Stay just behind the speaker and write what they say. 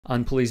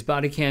On police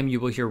body cam,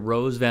 you will hear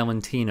Rose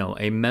Valentino,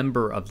 a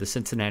member of the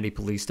Cincinnati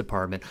Police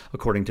Department,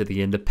 according to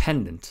The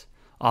Independent.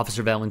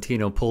 Officer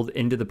Valentino pulled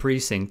into the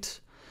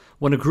precinct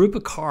when a group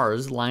of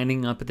cars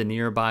lining up at the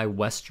nearby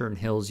Western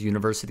Hills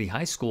University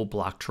High School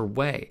blocked her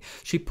way.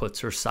 She puts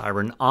her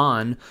siren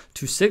on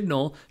to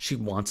signal she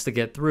wants to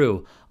get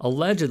through.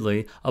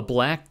 Allegedly, a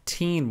black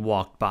teen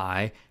walked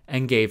by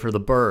and gave her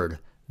the bird.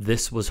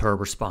 This was her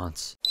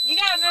response. You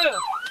gotta move.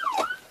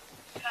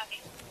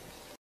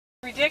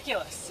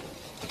 Ridiculous.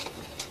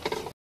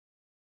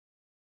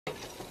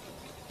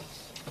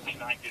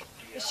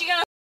 Is she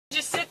gonna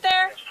just sit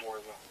there? Copy,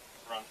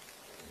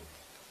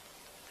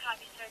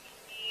 sir.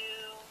 Can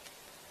you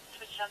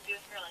switch it on through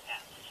with your link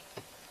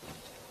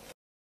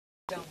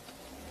out?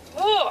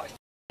 Oh,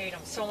 I hate him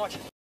so much.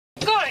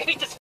 God, I hate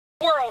this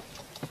world.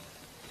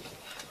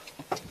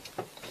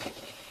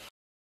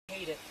 I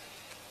hate it.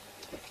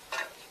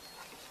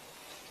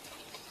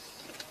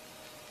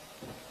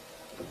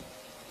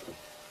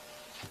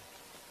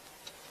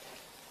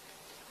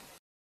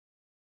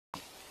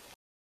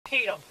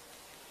 Hate him.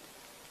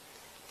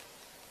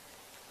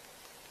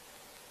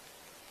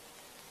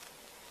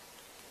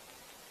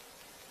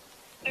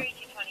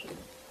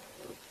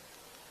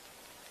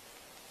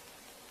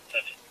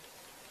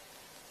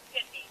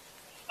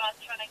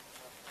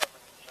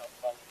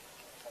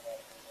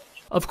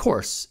 Of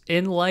course,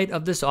 in light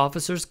of this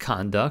officer's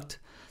conduct,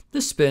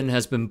 the spin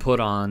has been put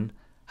on.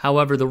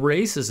 However, the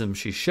racism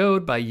she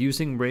showed by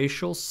using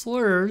racial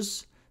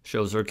slurs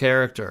shows her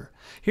character.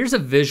 Here's a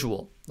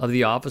visual of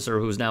the officer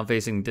who is now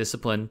facing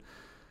discipline,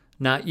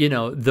 not,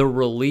 the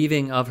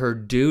relieving of her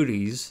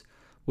duties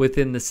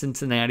within the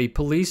Cincinnati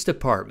Police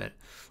Department.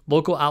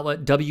 Local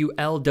outlet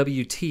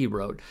WLWT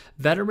wrote,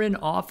 veteran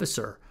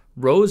officer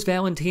Rose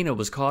Valentino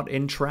was caught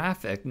in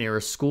traffic near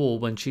a school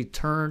when she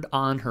turned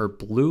on her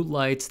blue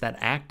lights that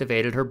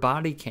activated her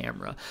body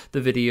camera.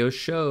 The video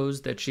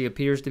shows that she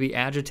appears to be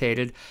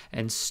agitated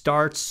and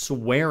starts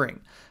swearing.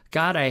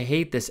 God, I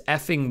hate this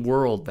effing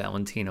world,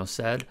 Valentino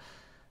said.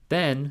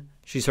 Then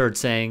she's heard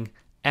saying,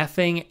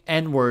 effing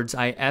N-words,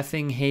 I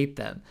effing hate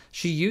them.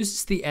 She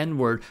uses the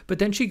N-word, but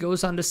then she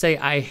goes on to say,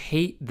 I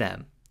hate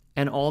them.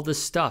 And all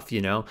this stuff,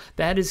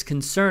 that is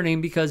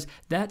concerning because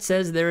that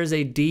says there is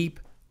a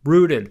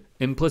deep-rooted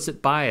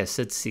implicit bias,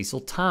 said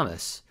Cecil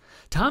Thomas.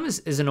 Thomas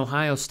is an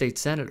Ohio state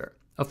senator,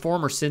 a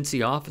former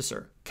Cincy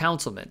officer,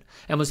 councilman,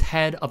 and was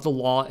head of the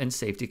Law and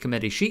Safety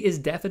Committee. She is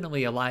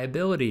definitely a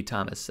liability,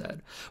 Thomas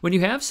said. When you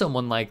have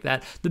someone like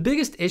that, the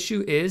biggest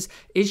issue is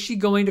she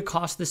going to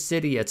cost the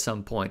city at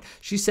some point?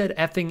 She said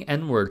effing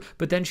N-word,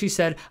 but then she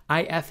said,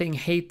 I effing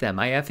hate them.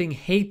 I effing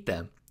hate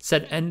them,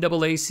 said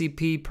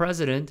NAACP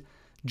President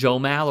Joe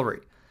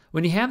Mallory.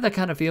 When you have that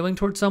kind of feeling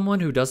towards someone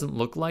who doesn't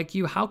look like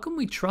you, how can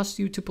we trust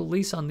you to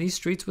police on these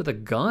streets with a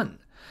gun?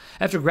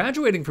 After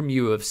graduating from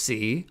U of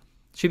C,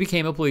 she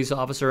became a police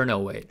officer in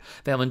 2008.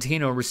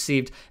 Valentino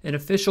received an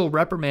official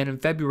reprimand in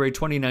February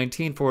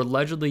 2019 for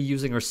allegedly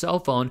using her cell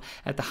phone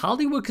at the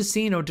Hollywood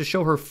casino to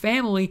show her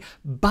family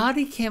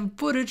body cam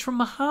footage from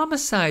a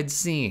homicide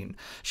scene.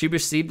 She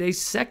received a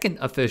second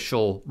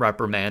official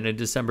reprimand in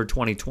December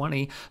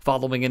 2020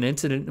 following an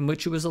incident in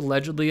which she was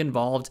allegedly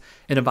involved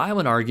in a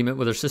violent argument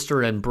with her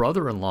sister and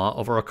brother-in-law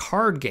over a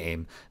card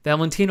game.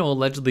 Valentino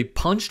allegedly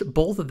punched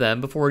both of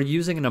them before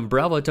using an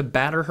umbrella to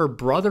batter her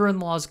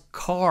brother-in-law's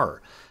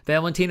car.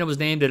 Valentino was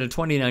named in a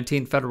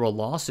 2019 federal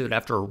lawsuit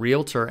after a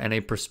realtor and a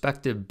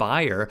prospective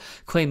buyer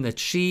claimed that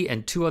she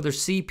and two other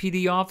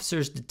CPD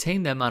officers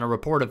detained them on a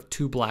report of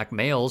two black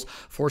males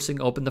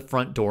forcing open the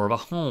front door of a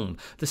home.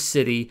 The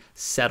city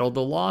settled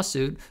the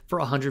lawsuit for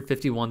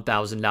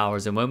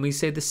 $151,000. And when we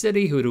say the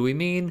city, who do we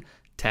mean?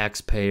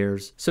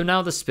 Taxpayers. So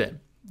now the spin.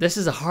 This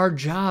is a hard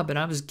job, and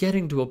I was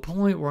getting to a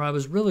point where I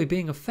was really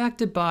being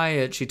affected by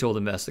it, she told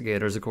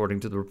investigators,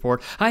 according to the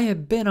report. I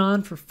had been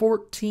on for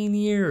 14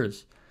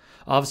 years.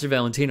 Officer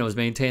Valentino has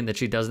maintained that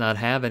she does not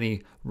have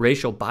any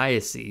racial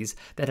biases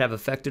that have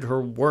affected her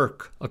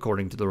work,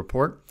 according to the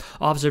report.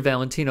 Officer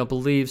Valentino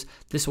believes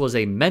this was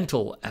a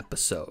mental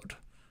episode.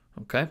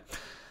 Okay?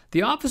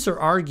 The officer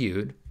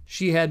argued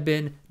she had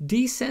been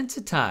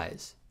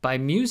desensitized by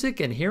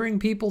music and hearing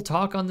people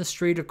talk on the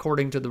street,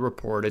 according to the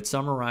report. It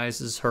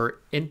summarizes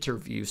her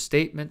interview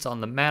statements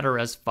on the matter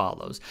as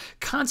follows.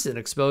 Constant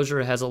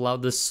exposure has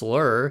allowed the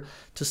slur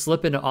to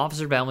slip into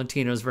Officer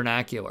Valentino's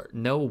vernacular.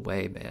 No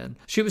way, man.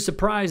 She was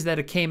surprised that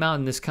it came out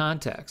in this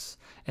context,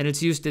 and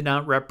its use did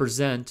not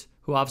represent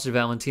who Officer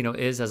Valentino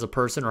is as a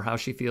person or how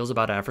she feels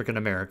about African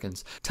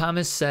Americans.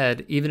 Thomas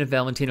said even if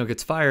Valentino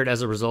gets fired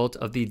as a result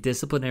of the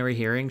disciplinary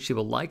hearing, she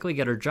will likely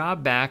get her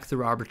job back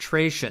through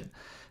arbitration.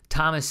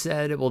 Thomas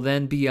said it will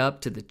then be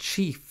up to the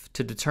chief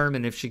to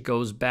determine if she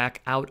goes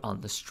back out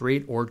on the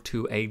street or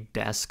to a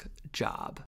desk job.